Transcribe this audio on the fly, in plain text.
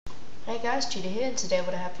Hey guys, Cheeta here, and today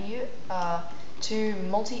what I have for you are two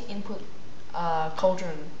multi-input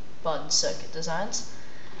Cauldron bud circuit designs.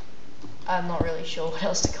 I'm not really sure what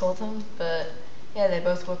else to call them, but yeah, they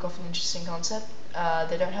both work off an interesting concept.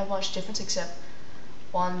 They don't have much difference except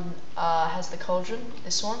one has the Cauldron,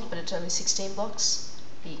 this one, but it's only 16 blocks.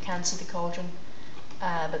 You can see the Cauldron,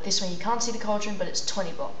 but this one you can't see the Cauldron, but it's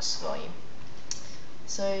 20 blocks volume.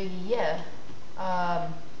 So yeah,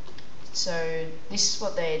 so this is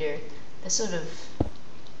what they do. They're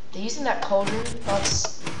using that Cauldron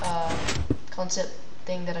buds concept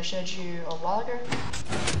thing that I showed you a while ago,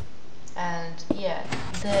 and yeah,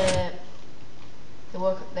 they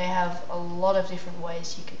have a lot of different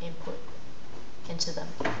ways you can input into them.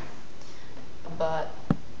 But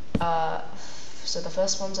so the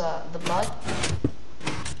first ones are the bud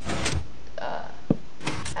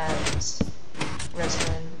and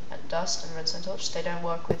redstone and dust and redstone torch. They don't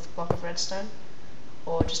work with block of redstone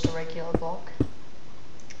or just a regular block,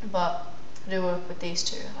 but I do work with these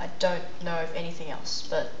two. I don't know of anything else,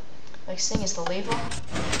 but next thing is the lever.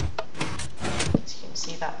 As you can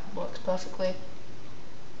see, that works perfectly,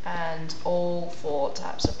 and all 4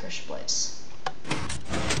 types of pressure plates.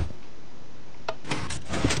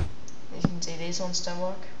 As you can see, these ones don't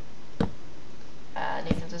work,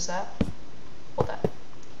 neither does that or that,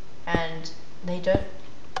 and they don't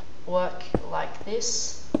work like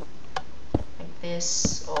this,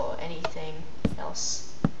 or anything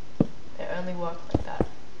else. They only work like that.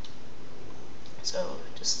 So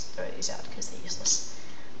just throw these out because they're useless.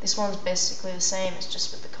 This one's basically the same, it's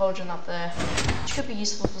just with the Cauldron up there, which could be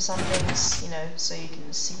useful for some things, you know, so you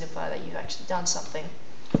can signify that you've actually done something,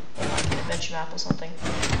 like an adventure map or something.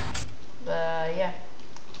 But yeah,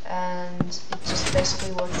 and it just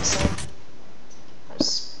basically works the same.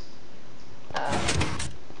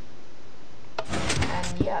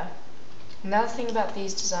 And yeah, another thing about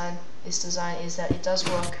this design is that it does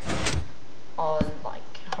work on like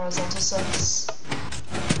horizontal surface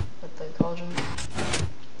with the Cauldron,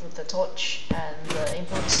 with the torch and the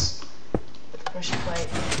inputs, with the pressure plate,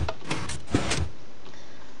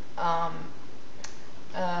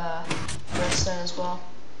 redstone as well,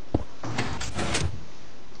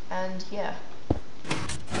 and yeah.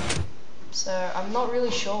 So I'm not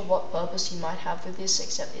really sure what purpose you might have with this,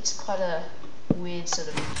 except it's quite a weird sort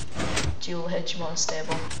of dual edge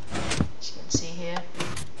monostable, as you can see here.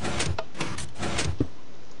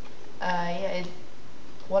 Yeah,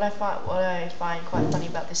 what I find quite funny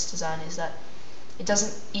about this design is that it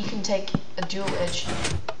doesn't. You can take a dual edge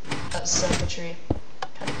circuitry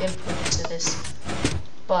kind of input into this,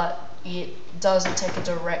 but it doesn't take a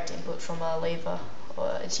direct input from a lever,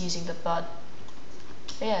 or it's using the bud.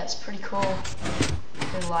 But yeah, it's pretty cool. I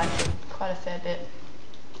really like it quite a fair bit.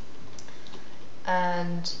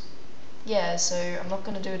 And yeah, so I'm not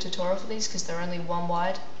going to do a tutorial for these because they're only 1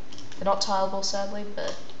 wide. They're not tileable, sadly,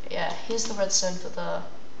 but yeah, here's the redstone for the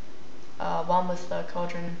one with the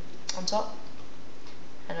Cauldron on top,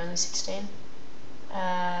 and only 16.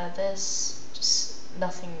 There's just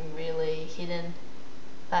nothing really hidden.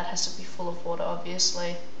 That has to be full of water,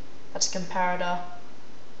 obviously. That's a comparator.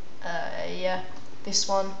 Yeah, this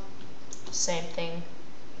one, same thing,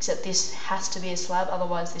 except this has to be a slab,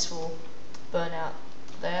 otherwise this will burn out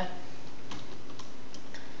there.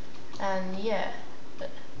 And yeah, but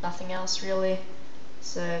nothing else really.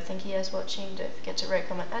 So thank you guys for watching. Don't forget to rate,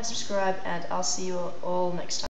 comment and subscribe, and I'll see you all next time.